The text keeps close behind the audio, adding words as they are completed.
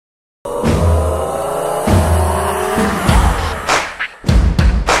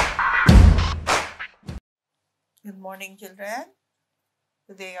morning, children.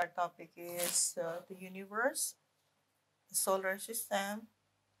 Today, our topic is the universe, the solar system,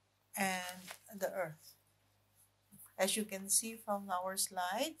 and the Earth. As you can see from our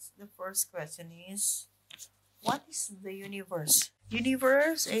slides, the first question is, what is the universe?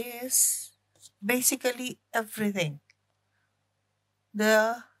 Universe is basically everything,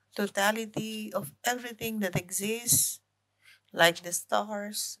 the totality of everything that exists, like the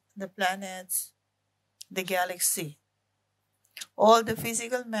stars, the planets, the galaxy, all the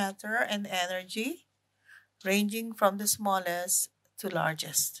physical matter and energy, ranging from the smallest to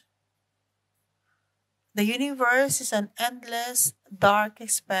largest. The universe is an endless, dark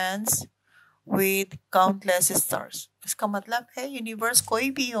expanse with countless stars. इसका मतलब है universe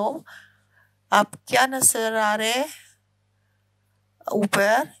कोई भी हो, आप क्या नजर आ रहे हैं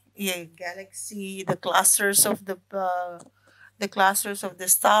ऊपर? ये Galaxy, the clusters of the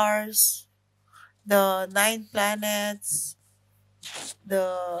stars, the nine planets,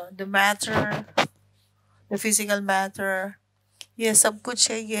 the matter, the physical matter. ये सब कुछ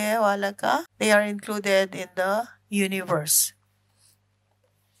है ये वाला का. They are included in the universe.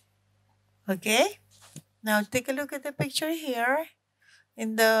 Okay? Now take a look at the picture here.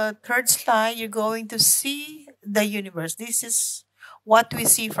 In the third slide, you're going to see the universe. This is what we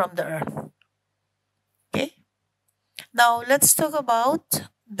see from the Earth. Okay? Now let's talk about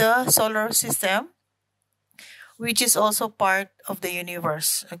the solar system, which is also part of the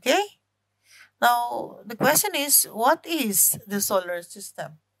universe. Okay? Now the question is, what is the solar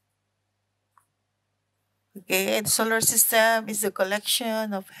system? Okay, the solar system is a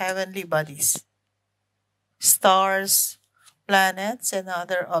collection of heavenly bodies, stars, planets, and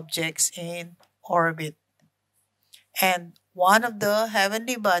other objects in orbit. And one of the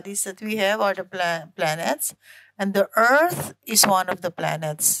heavenly bodies that we have are the planets, and the Earth is one of the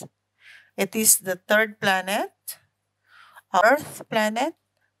planets. It is the third planet, our Earth planet,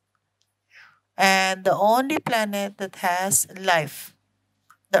 and the only planet that has life.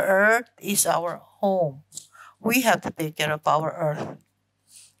 The Earth is our home. We have to take care of our Earth.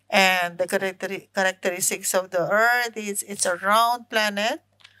 And the characteristics of the Earth is it's a round planet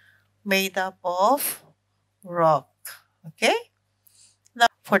made up of rock. Okay? Now,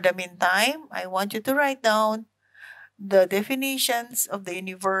 for the meantime, I want you to write down the definitions of the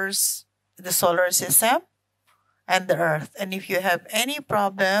universe, the solar system, and the Earth. And if you have any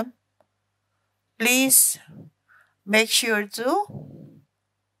problem, please make sure to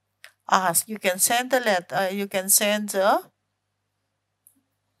ask. You can send a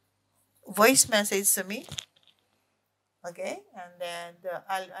voice message to me. Okay? And then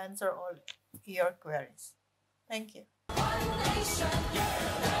I'll answer all your queries. Thank you.